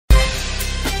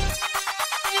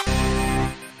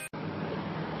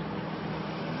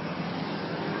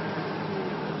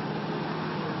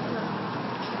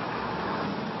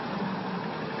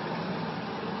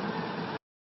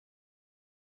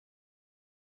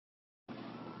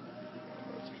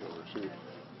Shit.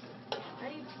 How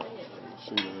do you play it?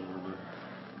 See that over there.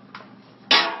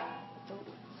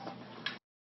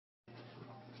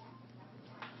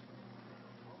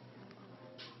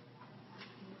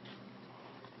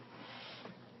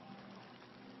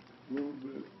 A little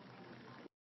bit.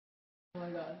 Oh my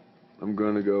god. I'm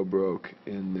gonna go broke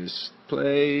in this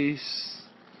place.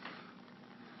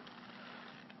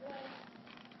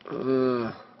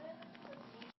 Dude.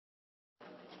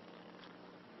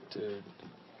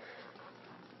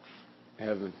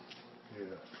 Heaven. Yeah.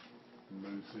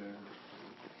 Moose in.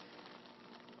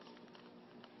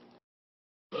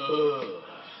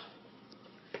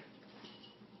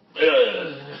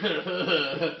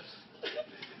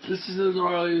 This is the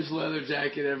gnarliest leather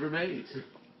jacket ever made.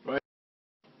 Right?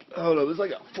 Hold up, it's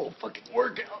like a full fucking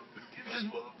workout.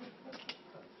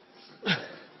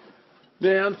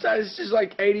 Man, I'm tired. It's just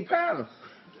like 80 pounds.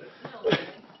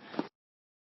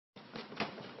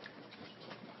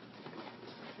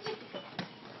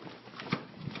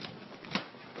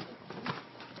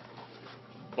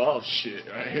 Bullshit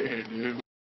right here, dude.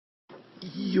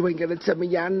 You ain't gonna tell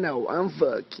me I know. I'm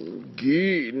fucking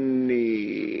getting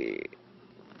it.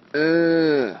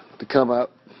 To come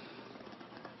up.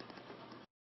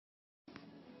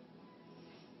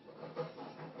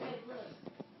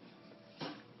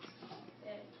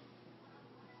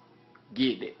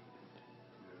 Get it.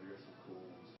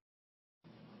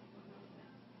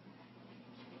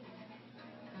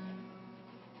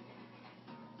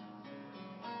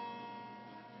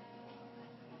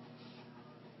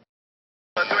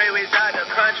 For 3 weeks out the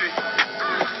country.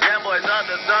 Them boys up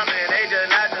to something, they just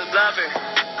not just bluffing.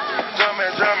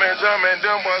 Jumping,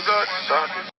 them boys up to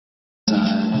something.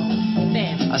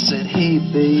 I said, hey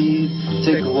babe,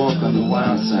 take a walk on the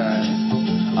wild side.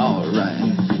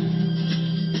 Alright.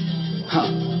 Huh.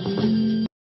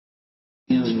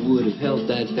 You would have held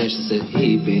that fish and said,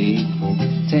 hey babe,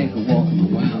 take a walk on the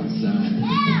wild side.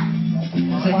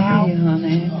 I said, hey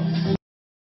honey.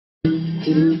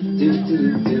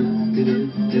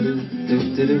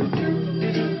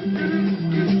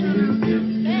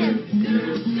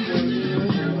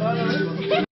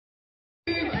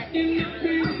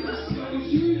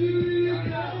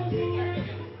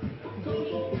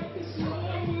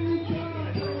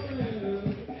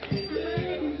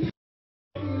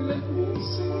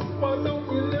 But